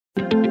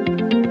Hey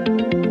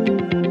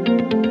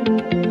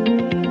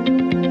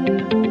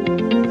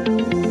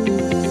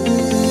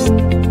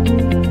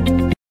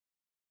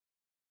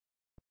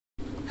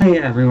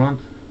everyone,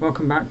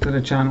 welcome back to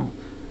the channel.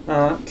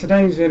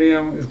 Today's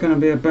video is going to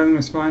be a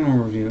bonus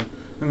vinyl review.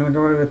 I'm going to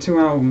go over two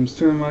albums,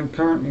 two of my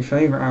currently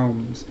favourite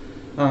albums.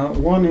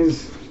 One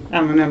is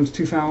Eminem's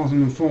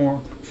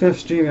 2004 fifth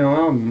studio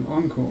album,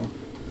 Encore.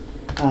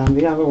 And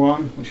the other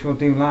one, which we'll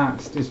do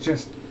last, is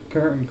just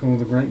currently called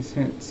The Greatest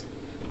Hits.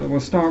 But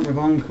we'll start with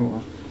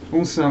Encore.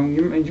 Also,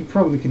 you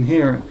probably can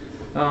hear it.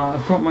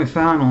 I've got my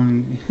fan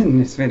on in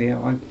this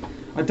video.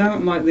 I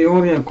don't like the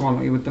audio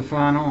quality with the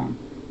fan on,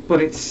 but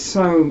it's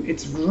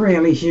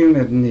really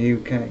humid in the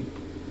UK.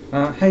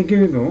 Hey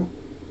Google,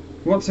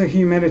 what's a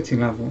humidity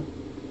level?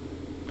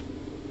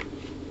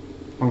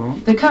 Hold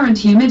on. The current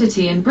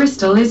humidity in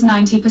Bristol is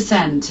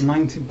 90%.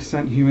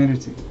 90%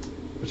 humidity,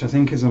 which I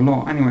think is a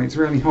lot. Anyway, it's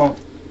really hot,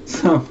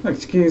 so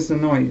excuse the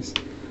noise.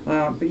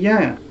 But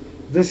yeah,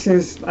 this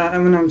is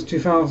Eminem's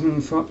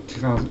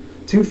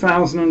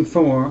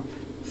 2004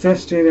 fifth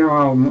studio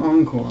album,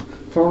 Encore,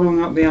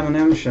 following up the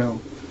Eminem Show.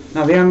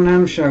 Now, the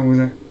Eminem Show was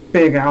a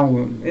big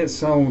album. It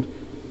sold,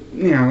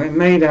 it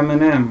made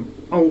Eminem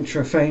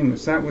ultra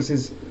famous. That was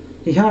his.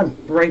 He had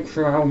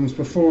breakthrough albums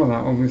before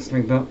that,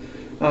 obviously, but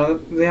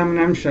the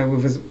Eminem Show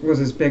was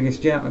his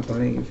biggest yet, I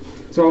believe.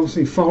 So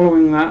obviously,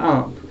 following that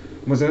up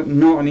was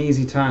not an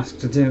easy task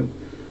to do.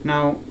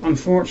 Now,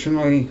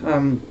 unfortunately,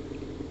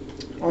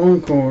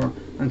 Encore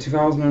in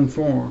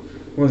 2004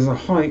 was the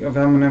height of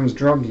Eminem's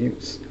drug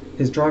use,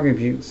 his drug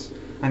abuse,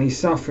 and he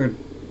suffered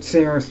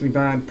seriously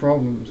bad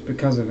problems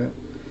because of it.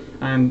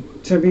 And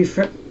to be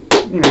fair,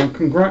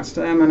 congrats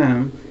to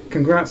Eminem.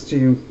 Congrats to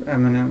you,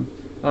 Eminem.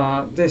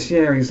 This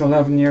year he's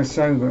 11 years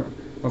sober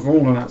of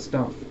all of that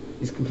stuff.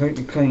 He's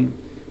completely clean.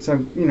 So,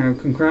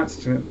 congrats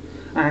to him.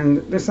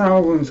 And this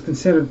album is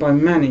considered by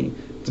many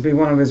to be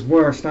one of his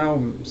worst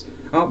albums.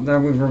 Up there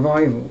with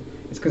Revival.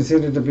 It's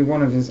considered to be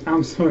one of his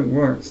absolute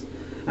worst.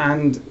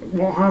 And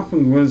what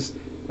happened was,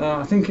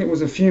 I think it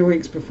was a few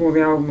weeks before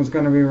the album was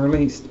going to be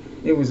released,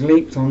 it was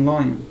leaked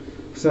online.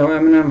 So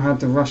Eminem had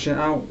to rush it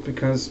out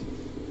because,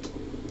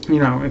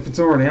 if it's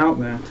already out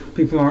there,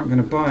 people aren't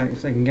going to buy it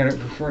if they can get it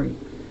for free.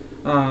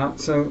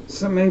 So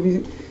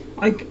maybe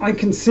I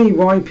can see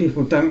why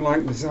people don't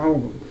like this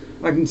album.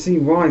 I can see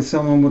why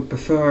someone would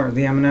prefer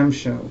the Eminem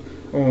Show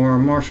or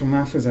Marshall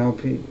Mathers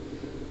LP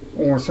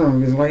or some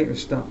of his later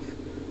stuff.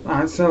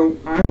 So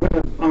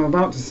I'm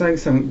about to say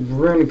something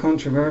really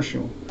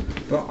controversial,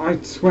 but I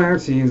swear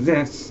to you,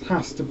 this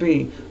has to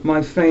be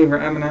my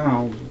favourite Eminem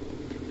album.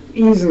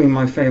 Easily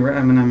my favourite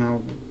Eminem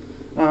album.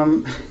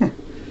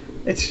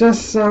 It's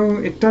just so,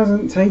 it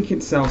doesn't take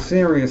itself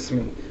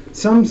seriously.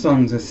 Some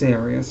songs are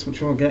serious, which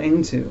we'll get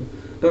into,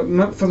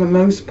 but for the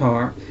most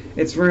part,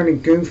 it's really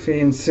goofy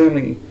and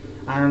silly,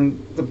 and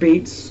the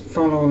beats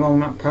follow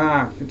along that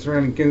path. It's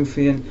really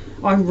goofy, and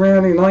I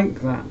really like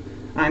that.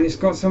 And it's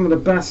got some of the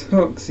best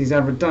hooks he's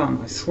ever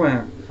done, I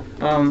swear.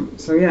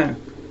 So yeah,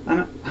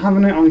 and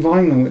having it on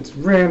vinyl, it's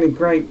really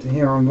great to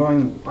hear on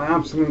vinyl. I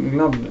absolutely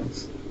love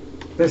this.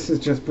 This is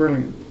just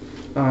brilliant.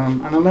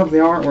 And I love the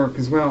artwork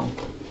as well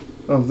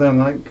of the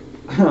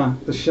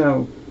the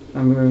show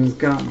and with his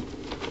gun.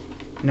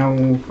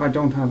 No, I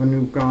don't have a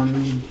new gun.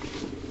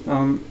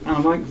 And I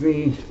like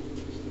the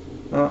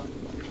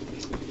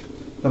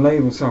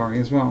label, sorry,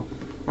 as well.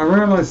 I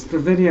realised the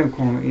video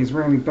quality is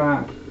really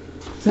bad.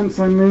 Since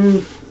I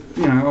moved,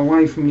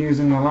 away from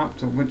using the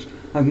laptop, which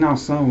I've now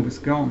sold, it's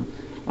gone.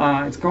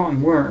 It's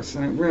gotten worse,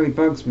 and it really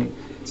bugs me.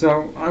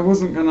 So I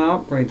wasn't going to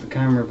upgrade the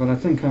camera, but I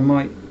think I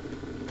might.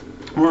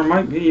 Or it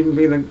might even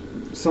be the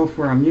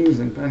software I'm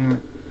using, but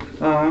anyway.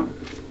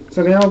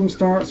 So the album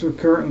starts with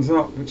Curtains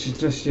Up, which is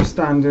just your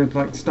standard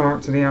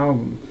start to the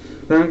album.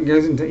 Then it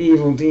goes into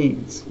Evil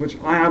Deeds, which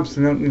I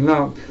absolutely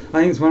love.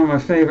 I think it's one of my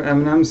favourite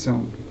Eminem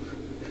songs.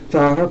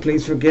 Father,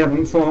 please forgive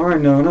me, for I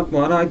know not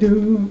what I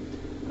do.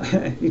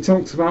 He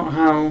talks about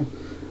how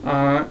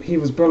he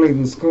was bullied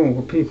in school,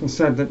 where people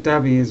said that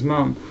Debbie, his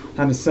mum,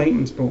 had a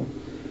Satan's ball.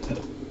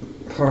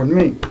 Pardon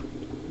me.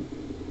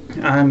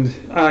 And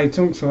he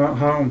talks about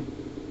how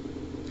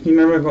he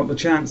never got the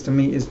chance to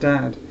meet his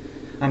dad,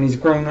 and he's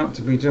grown up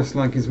to be just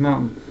like his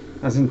mum,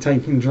 as in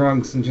taking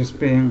drugs and just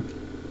being,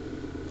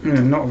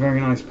 not a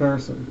very nice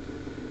person.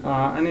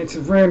 And it's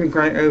a really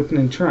great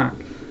opening track.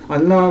 I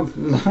love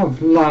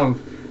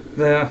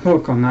the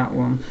hook on that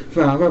one.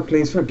 Father,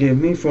 please forgive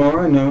me,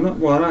 for I know not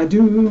what I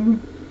do.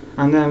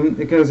 And then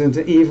it goes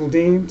into Evil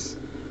Deeds,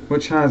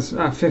 which has it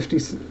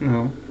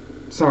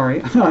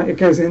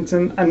goes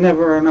into A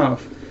Never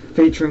Enough,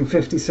 featuring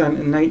 50 Cent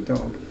and Nate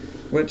Dogg,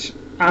 which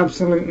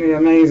absolutely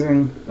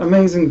amazing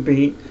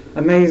beat,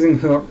 amazing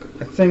hook.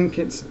 I think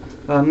it's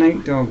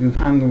Nate Dogg who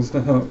handles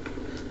the hook,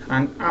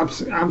 and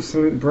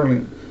absolutely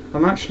brilliant.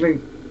 I'm going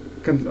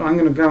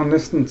to go and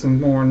listen to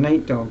more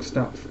Nate Dogg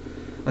stuff.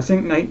 I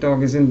think Nate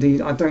Dogg is indeed,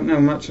 I don't know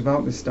much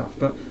about this stuff,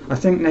 but I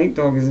think Nate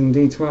Dogg is in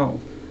D12,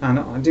 and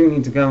I do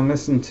need to go and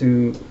listen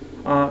to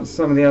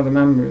some of the other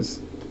members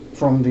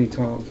from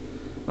D12.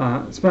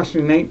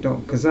 especially Nate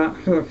Dogg, because that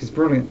hook is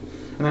brilliant.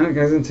 And then it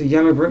goes into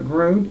Yellow Brick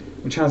Road,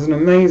 which has an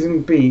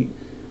amazing beat,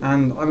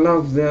 and I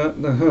love the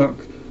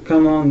hook.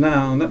 Come on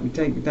down, let me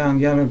take you down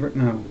Yellow Brick.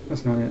 No,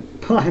 that's not it.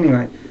 But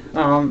anyway,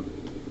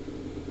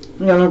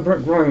 Yellow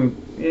Brick Road.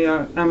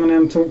 Yeah,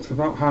 Eminem talks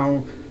about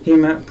how he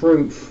met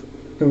Proof,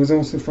 who was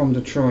also from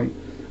Detroit,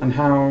 and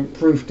how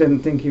Proof didn't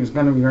think he was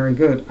going to be very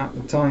good at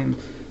the time,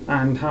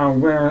 and how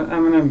where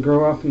Eminem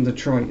grew up in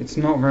Detroit, it's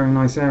not a very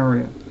nice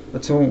area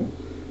at all.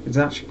 It's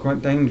actually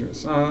quite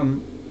dangerous.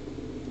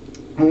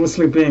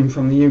 Obviously, being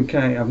from the UK,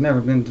 I've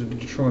never been to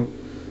Detroit.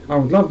 I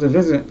would love to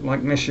visit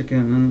like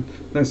Michigan and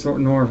those sort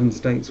of northern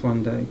states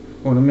one day,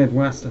 or the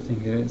Midwest I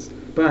think it is.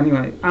 But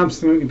anyway,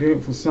 absolutely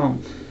beautiful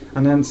song.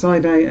 And then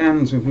side A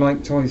ends with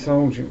Like Toy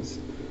Soldiers,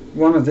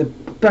 one of the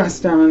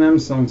best Eminem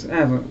songs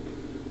ever.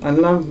 I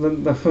love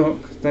the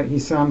hook that he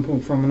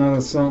sampled from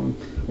another song,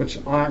 which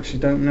I actually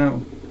don't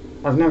know.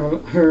 I've never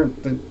heard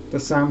the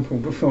sample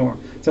before,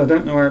 so I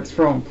don't know where it's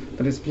from,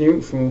 but it's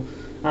beautiful.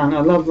 And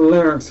I love the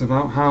lyrics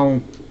about how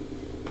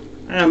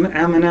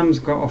Eminem's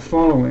got a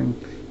following,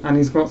 and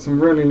he's got some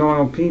really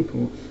loyal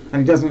people,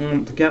 and he doesn't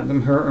want to get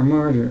them hurt or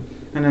murdered,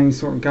 and any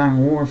sort of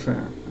gang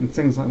warfare and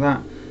things like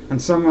that.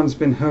 And someone's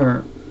been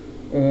hurt,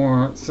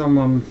 or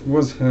someone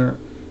was hurt,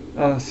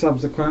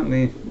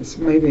 subsequently,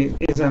 maybe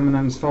it is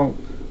Eminem's fault,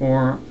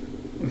 or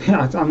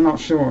I'm not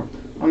sure.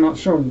 I'm not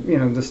sure,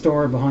 the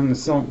story behind the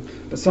song.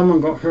 But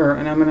someone got hurt,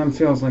 and Eminem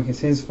feels like it's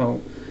his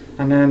fault.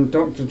 And then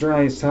Dr.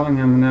 Dre is telling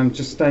Eminem,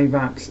 just stay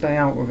back, stay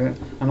out of it,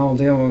 and I'll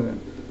deal with it.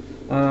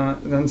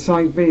 Then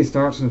side B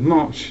starts with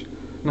Mosh.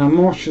 Now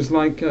Mosh is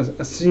like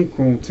a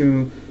sequel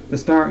to the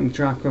starting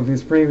track of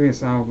his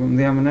previous album,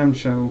 The Eminem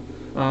Show,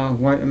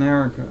 White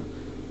America,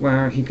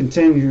 where he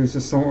continues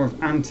the sort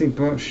of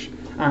anti-Bush,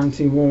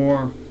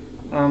 anti-war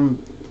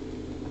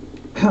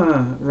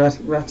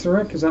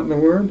rhetoric, is that the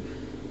word?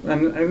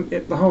 And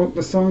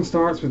the song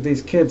starts with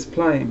these kids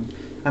playing,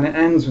 and it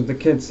ends with the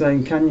kids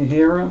saying, "Can you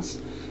hear us?"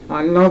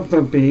 I love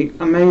the beat,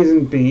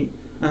 amazing beat.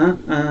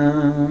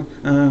 Oh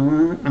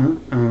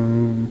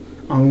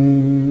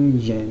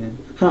yeah.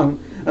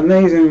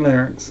 Amazing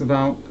lyrics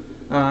about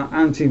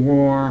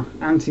anti-war,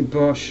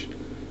 anti-Bush.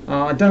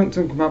 I don't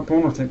talk about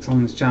politics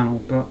on this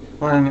channel, but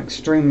I am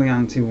extremely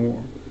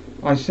anti-war.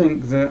 I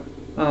think that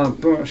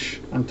Bush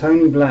and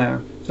Tony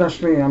Blair,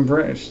 especially I'm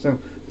British, so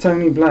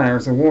Tony Blair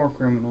is a war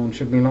criminal and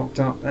should be locked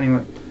up.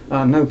 Anyway,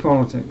 no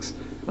politics.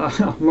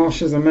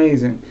 Mosh is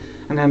amazing.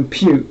 And then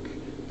Puke.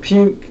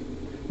 Puke,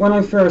 when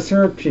I first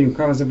heard Puke,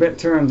 I was a bit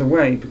turned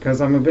away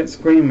because I'm a bit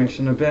squeamish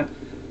and a bit,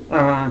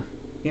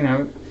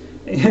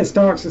 it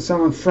starts with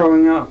someone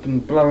throwing up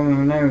and blowing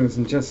their nose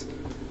and just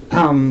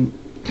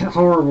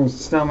horrible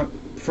stomach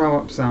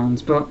throw-up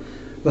sounds. But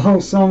the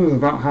whole song is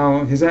about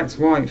how his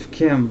ex-wife,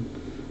 Kim,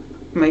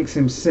 makes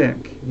him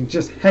sick. He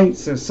just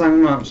hates her so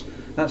much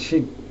that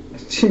she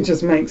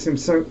just makes him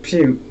so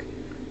puke.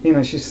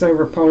 She's so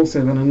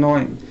repulsive and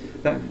annoying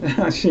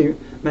that she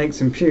makes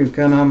him puke.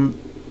 And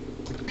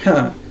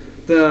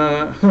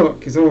the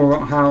hook is all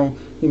about how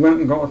he went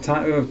and got a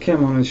tattoo of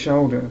Kim on his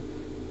shoulder,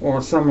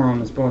 or somewhere on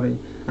his body,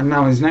 and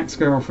now his next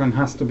girlfriend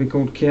has to be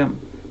called Kim,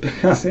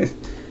 because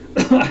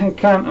I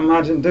can't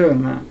imagine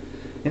doing that.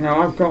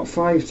 I've got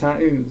 5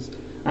 tattoos,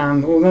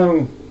 and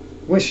although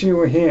Wish You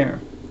Were Here,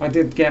 I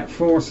did get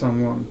for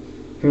someone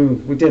who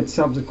we did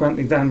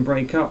subsequently then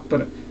break up,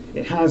 but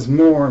it has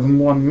more than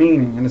one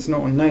meaning, and it's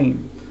not a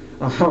name.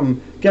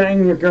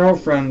 Getting your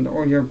girlfriend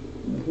or your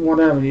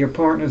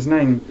partner's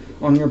name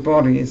on your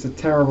body is a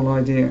terrible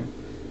idea.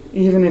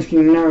 Even if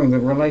you know the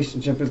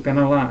relationship is going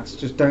to last,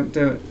 just don't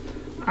do it.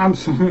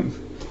 Absolutely.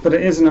 But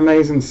it is an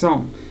amazing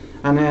song.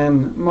 And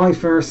then my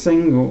first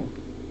single,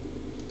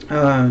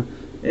 my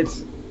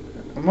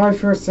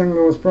first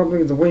single was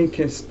probably the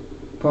weakest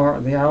part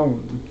of the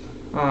album.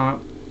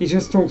 He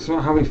just talks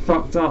about how he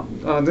fucked up.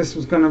 This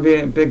was going to be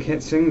a big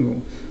hit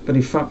single, but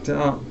he fucked it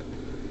up.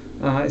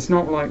 It's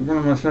not like one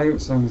of my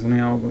favourite songs on the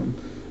album.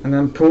 And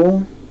then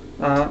Paul,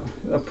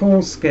 a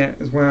Paul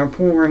skit is where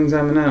Paul rings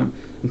Eminem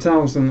and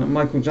tells them that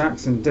Michael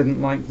Jackson didn't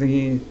like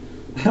the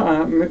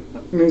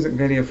music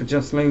video for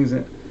Just Lose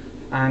It,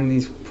 and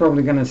he's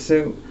probably going to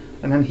sue.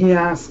 And then he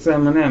asks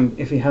Eminem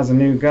if he has a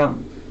new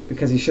gun,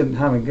 because he shouldn't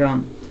have a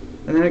gun.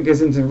 And then it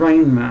goes into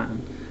Rain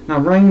Man. Now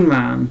Rain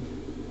Man,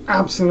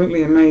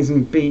 absolutely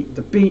amazing beat.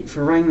 The beat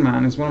for Rain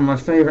Man is one of my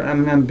favourite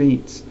Eminem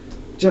beats.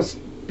 Just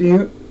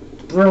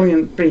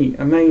brilliant beat,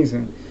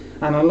 amazing.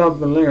 And I love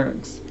the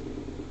lyrics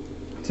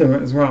to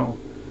it as well.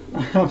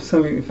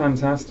 Absolutely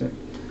fantastic.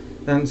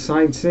 Then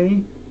side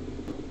C.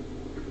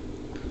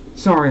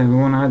 Sorry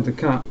everyone, I had to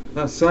cut.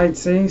 That side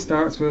C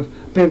starts with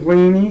Big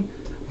Weenie,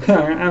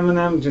 where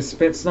Eminem just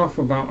spits off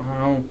about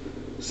how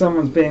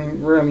someone's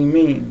being really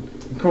mean.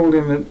 He called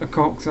him a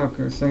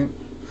cocksucker, so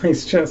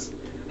he's just,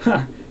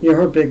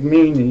 you're a big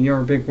meanie,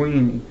 you're a big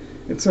weenie.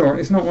 It's alright,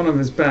 it's not one of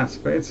his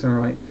best, but it's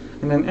alright.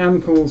 And then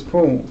M calls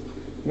Paul,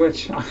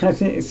 which I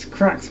think it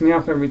cracks me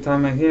up every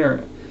time I hear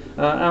it.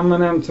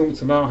 Eminem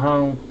talks about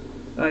how,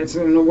 it's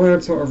in a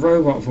weird sort of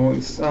robot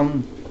voice,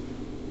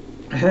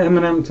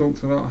 Eminem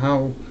talks about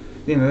how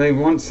You know, they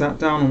once sat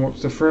down and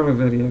watched the Thriller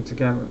video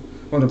together,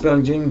 or the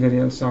Billie Jean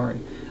video, sorry.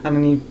 And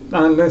then he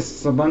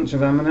lists a bunch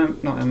of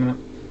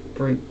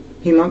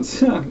he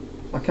lists,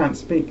 I can't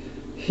speak.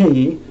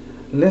 He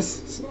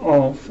lists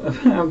off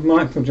of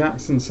Michael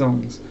Jackson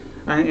songs,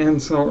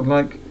 and sort of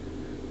like,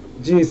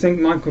 do you think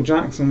Michael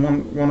Jackson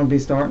want to be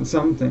starting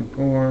something?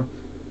 Or,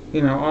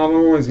 you know, I'll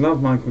always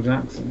love Michael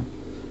Jackson.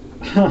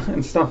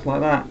 And stuff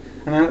like that.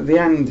 And at the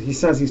end, he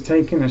says he's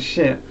taking a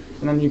shit,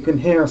 and then you can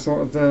hear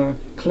sort of the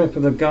clip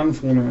of the gun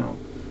falling out.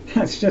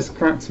 That just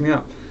cracks me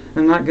up.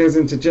 And that goes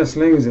into Just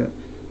Lose It.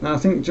 And I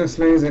think Just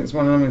Lose It is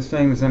one of the most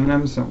famous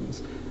Eminem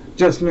songs.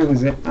 Just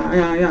Lose It.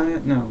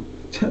 No,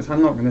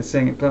 I'm not going to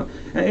sing it, but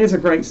it is a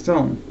great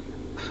song.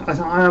 I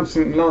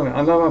absolutely love it.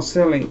 I love how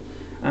silly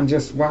and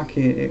just wacky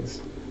it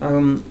is.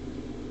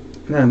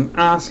 Then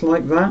Ass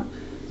Like That,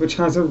 which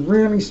has a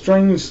really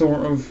strange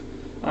sort of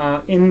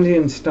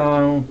Indian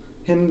style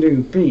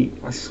Hindu beat,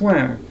 I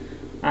swear.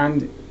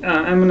 And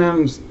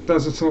Eminem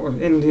does a sort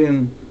of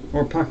Indian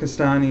or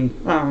Pakistani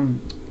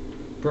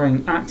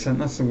brain accent,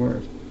 that's the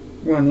word,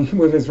 when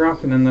with his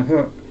rapping and the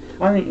hook.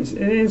 I think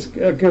it is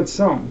a good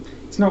song.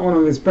 It's not one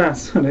of his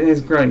best, but it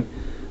is great.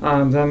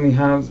 Then we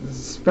have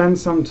Spend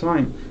Some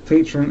Time,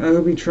 featuring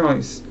Obi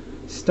Trice,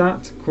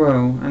 Stat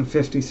Quo and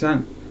 50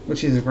 Cent,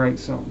 which is a great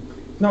song.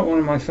 Not one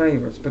of my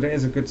favourites, but it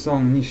is a good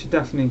song, and you should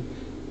definitely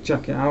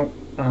check it out.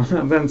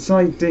 Then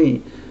side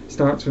D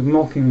starts with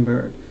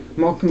Mockingbird.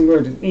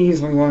 Mockingbird is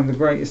easily one of the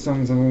greatest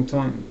songs of all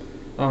time.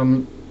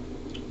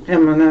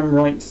 Eminem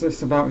writes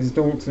this about his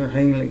daughter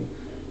Haley,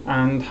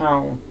 and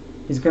how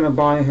he's going to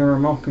buy her a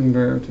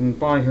mockingbird and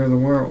buy her the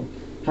world.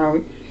 How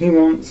he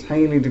wants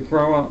Haley to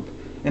grow up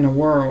in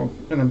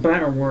a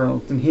better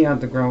world than he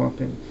had to grow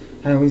up in.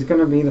 How he's going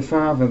to be the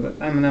father that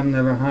Eminem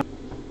never had.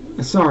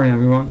 Sorry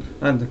everyone,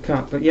 I had to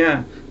cut, but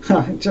yeah,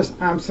 just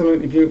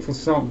absolutely beautiful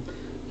song.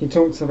 He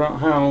talks about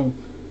how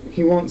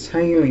he wants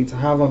Haley to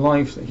have a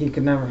life that he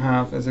could never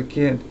have as a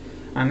kid,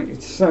 and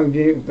it's so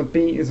beautiful. The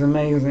beat is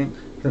amazing,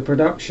 the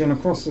production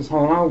across this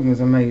whole album is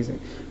amazing,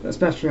 but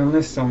especially on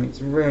this song,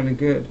 it's really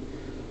good.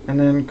 And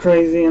then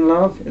Crazy in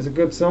Love is a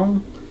good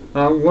song.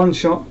 One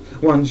shot,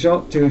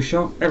 two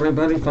shot,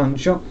 everybody fun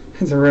shot.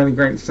 It's a really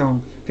great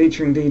song,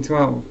 featuring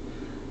D12.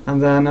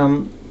 And then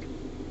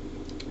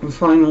the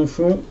final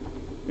thought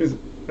is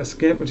a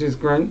skip, which is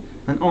great,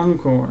 and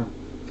Encore,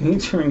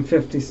 featuring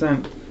 50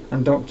 Cent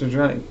and Dr.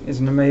 Dre, is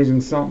an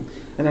amazing song.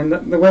 And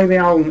then the way the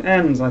album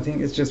ends, I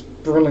think, is just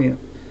brilliant.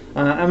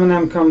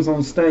 Eminem comes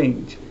on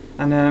stage,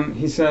 and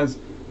he says,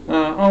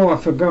 oh, I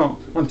forgot,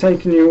 I'm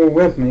taking you all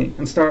with me,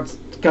 and starts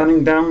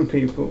gunning down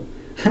people.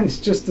 And it's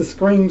just the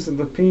screams of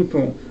the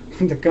people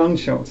and the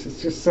gunshots.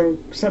 It's just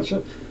such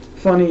a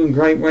funny and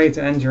great way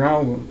to end your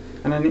album.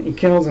 And then he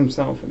kills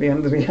himself at the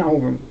end of the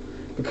album,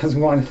 because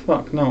why the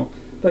fuck not?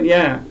 But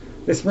yeah,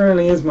 this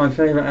really is my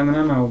favourite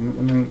Eminem album.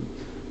 I mean,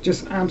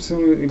 just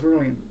absolutely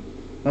brilliant.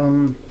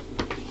 And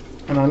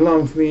I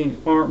love the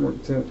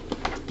artwork to it.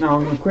 Now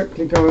I'm going to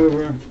quickly go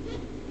over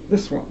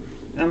this one,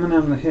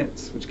 Eminem The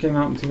Hits, which came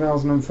out in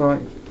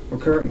 2005, or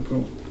Curtain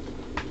Call.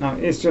 Now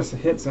it's just a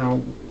hits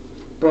album,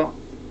 but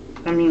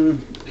I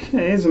mean,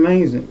 it is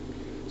amazing.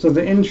 So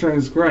the intro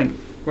is great,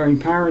 where he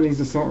parodies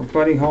the sort of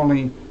Buddy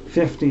Holly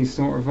 50s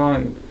sort of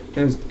vibe.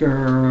 There's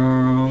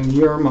girl,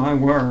 you're my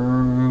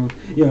world,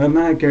 you're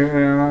my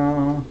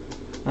girl.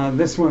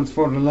 This one's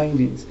for the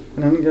ladies,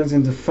 and then it goes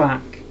into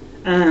Fack.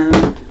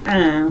 Oh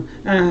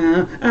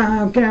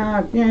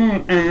God,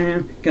 yeah,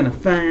 I'm gonna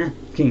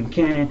fucking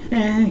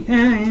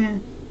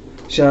can.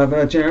 Shove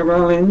a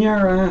gerbil in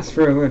your ass,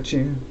 through at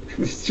you.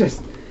 It's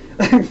just,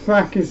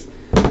 Fack is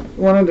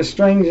one of the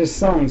strangest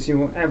songs you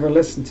will ever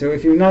listen to.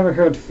 If you've never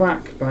heard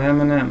Fack by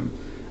Eminem,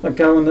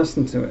 go and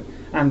listen to it.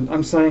 And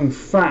I'm saying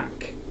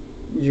Fack,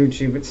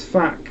 YouTube, it's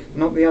Fack,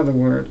 not the other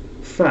word,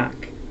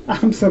 Fack.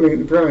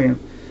 Absolutely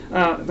brilliant.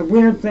 The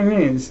weird thing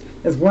is,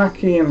 as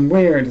wacky and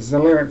weird as the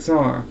lyrics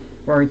are,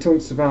 where he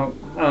talks about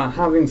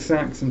having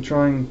sex and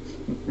trying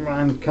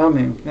and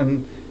coming,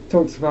 and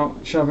talks about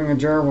shoving a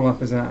gerbil up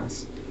his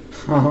ass.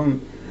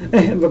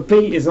 The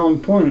beat is on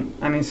point,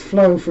 and his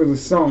flow through the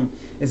song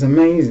is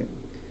amazing.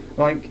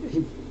 Like,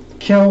 he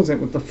kills it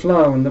with the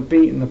flow and the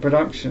beat and the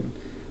production.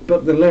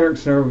 But the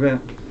lyrics are a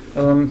bit,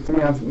 we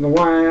have the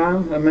Why I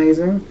Am,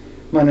 amazing.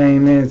 My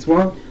name is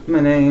what? My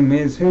name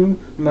is who?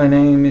 My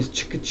name is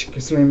Chicka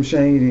Chicka Slim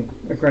Shady.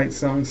 A great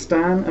song.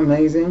 Stan,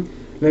 amazing.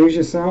 Lose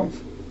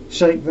Yourself.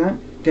 Shake That.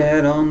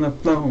 Get on the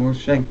floor,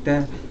 shake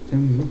that.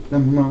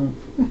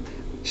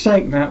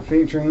 Shake That,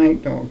 featuring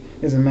Nate Dogg,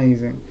 is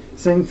amazing.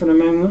 Sing for the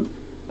Moment,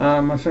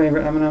 my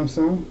favourite Eminem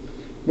song.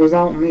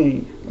 Without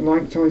Me,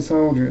 Like Toy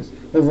Soldiers,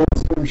 The Rock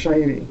Slim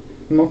Shady,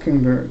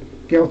 Mockingbird,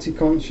 Guilty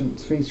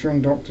Conscience,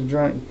 featuring Dr.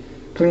 Dre.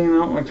 Clean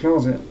Out My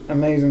Closet,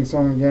 amazing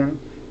song again.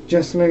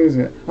 Just Lose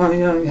It.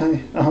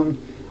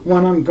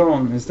 When I'm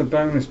Gone is the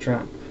bonus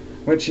track,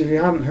 which if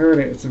you haven't heard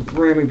it, it's a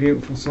really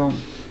beautiful song.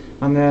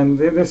 And then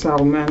this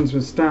album ends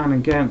with Stan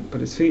Again,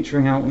 but it's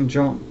featuring Elton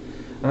John.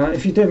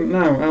 If you didn't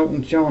know,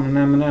 Elton John and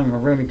Eminem are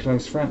really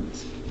close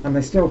friends. and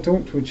they still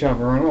talk to each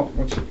other a lot,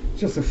 which is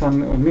just a fun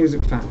little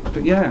music fact.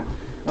 But yeah,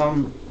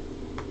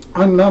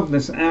 I love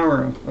this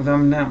era of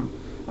Eminem.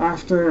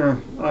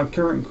 After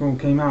Current Call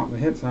came out, the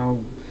hits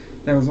album,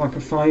 there was like a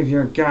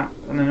 5-year gap,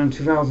 and then in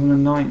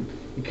 2009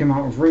 he came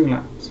out with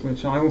Relapse,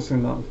 which I also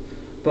love.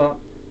 But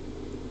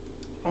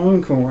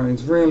Encore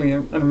is really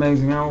an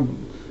amazing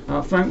album.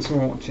 Thanks for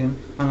watching,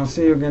 and I'll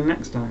see you again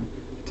next time.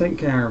 Take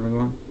care,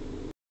 everyone.